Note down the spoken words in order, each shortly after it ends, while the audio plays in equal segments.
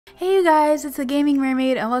Hey you guys, it's the Gaming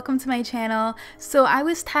Mermaid and welcome to my channel. So I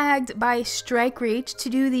was tagged by Strike Rage to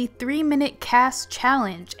do the 3-minute CAS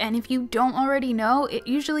challenge, and if you don't already know, it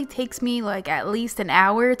usually takes me like at least an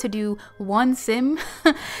hour to do one sim.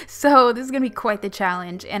 So this is gonna be quite the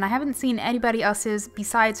challenge, and I haven't seen anybody else's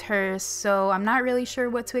besides hers, so I'm not really sure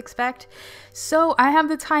what to expect. So I have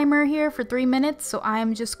the timer here for 3 minutes, so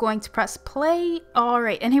I'm just going to press play.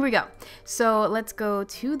 Alright, and here we go. So let's go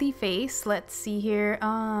to the face. Let's see here.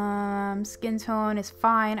 Skin tone is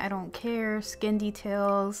fine. I don't care. Skin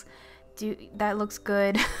details. That looks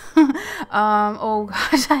good. Oh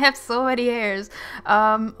gosh, I have so many hairs.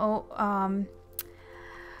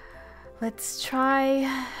 Let's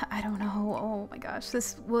try, I don't know. Oh my gosh,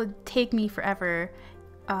 this will take me forever.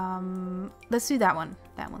 Let's do that one.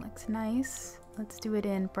 That one looks nice. Let's do it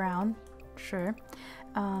in brown. Sure.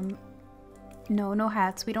 No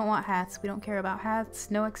hats. We don't want hats. We don't care about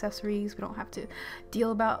hats. No accessories. We don't have to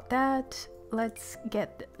deal about that. Let's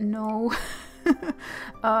get no.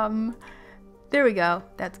 There we go.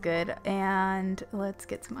 That's good. And let's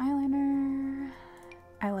get some eyeliner.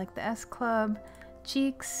 I like the S Club.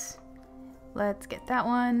 Cheeks. Let's get that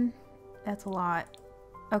one. That's a lot.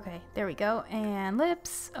 Okay, there we go. And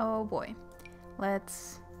lips. Oh boy.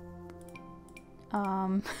 Let's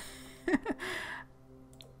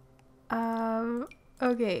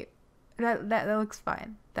okay. That looks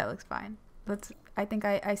fine. That looks fine. I think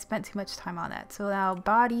I spent too much time on that. So now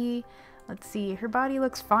body, let's see. Her body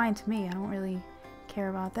looks fine to me. I don't really care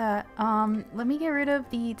about that. Let me get rid of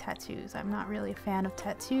the tattoos. I'm not really a fan of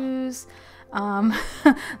tattoos.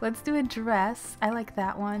 Let's do a dress. I like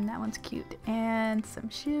that one. That one's cute. And some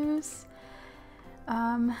shoes.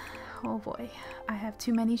 Oh boy, I have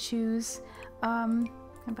too many shoes. How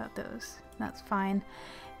about those? That's fine.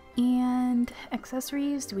 And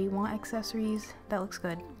accessories. Do we want accessories? That looks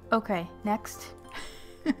good. Okay, next.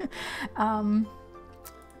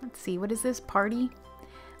 Let's see. What is this? Party?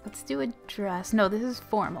 Let's do a dress. No, this is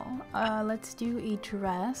formal. Let's do a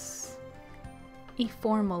dress. A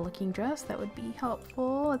formal looking dress. That would be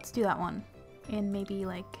helpful. Let's do that one. And maybe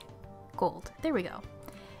like gold. There we go.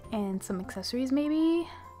 And some accessories maybe?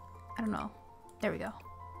 I don't know. There we go.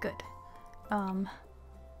 Good.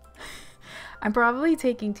 I'm probably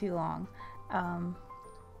taking too long.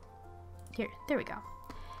 Here, there we go.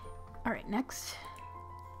 Alright, next.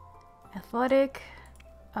 Athletic.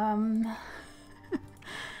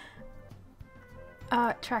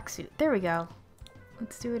 Tracksuit. There we go.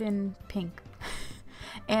 Let's do it in pink.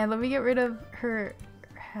 And let me get rid of her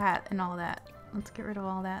hat and all that. Let's get rid of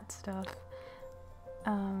all that stuff.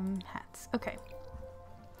 Hats. Okay.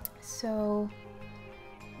 So,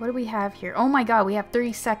 what do we have here? Oh my god, we have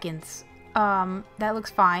 30 seconds. That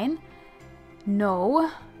looks fine. No.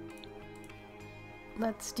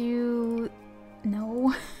 Let's do...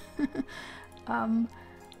 No.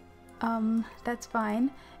 That's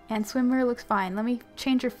fine. And swimwear looks fine. Let me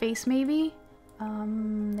change her face maybe.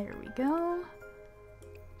 There we go.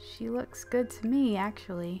 She looks good to me,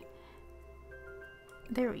 actually.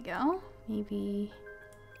 There we go. Maybe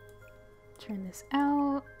turn this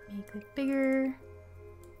out, make it bigger.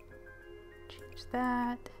 Change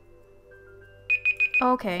that.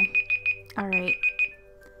 Okay. Alright.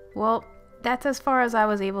 Well, that's as far as I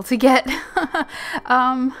was able to get.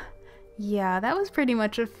 Yeah, that was pretty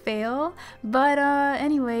much a fail. But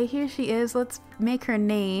anyway, here she is. Let's make her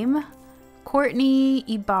name. Courtney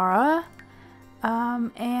Ibarra.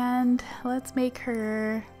 And let's make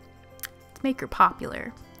her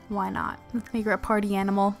popular. Why not? Let's make her a party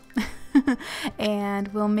animal. And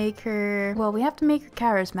we'll make her, well, we have to make her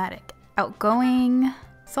charismatic, outgoing,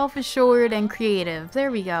 self-assured, and creative.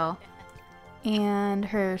 There we go. And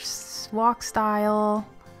her walk style,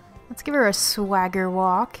 let's give her a swagger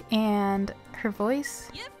walk. And her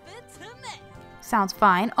voice sounds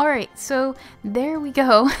fine. Alright, so there we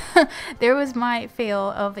go. There was my fail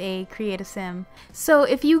of a creative sim. So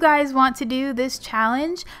if you guys want to do this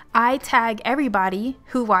challenge, I tag everybody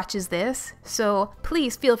who watches this. So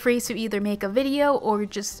please feel free to either make a video or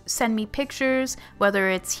just send me pictures, whether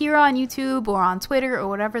it's here on YouTube or on Twitter or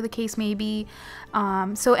whatever the case may be.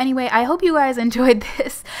 So anyway, I hope you guys enjoyed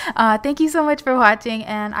this. Thank you so much for watching,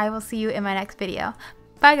 and I will see you in my next video.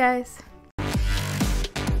 Bye guys!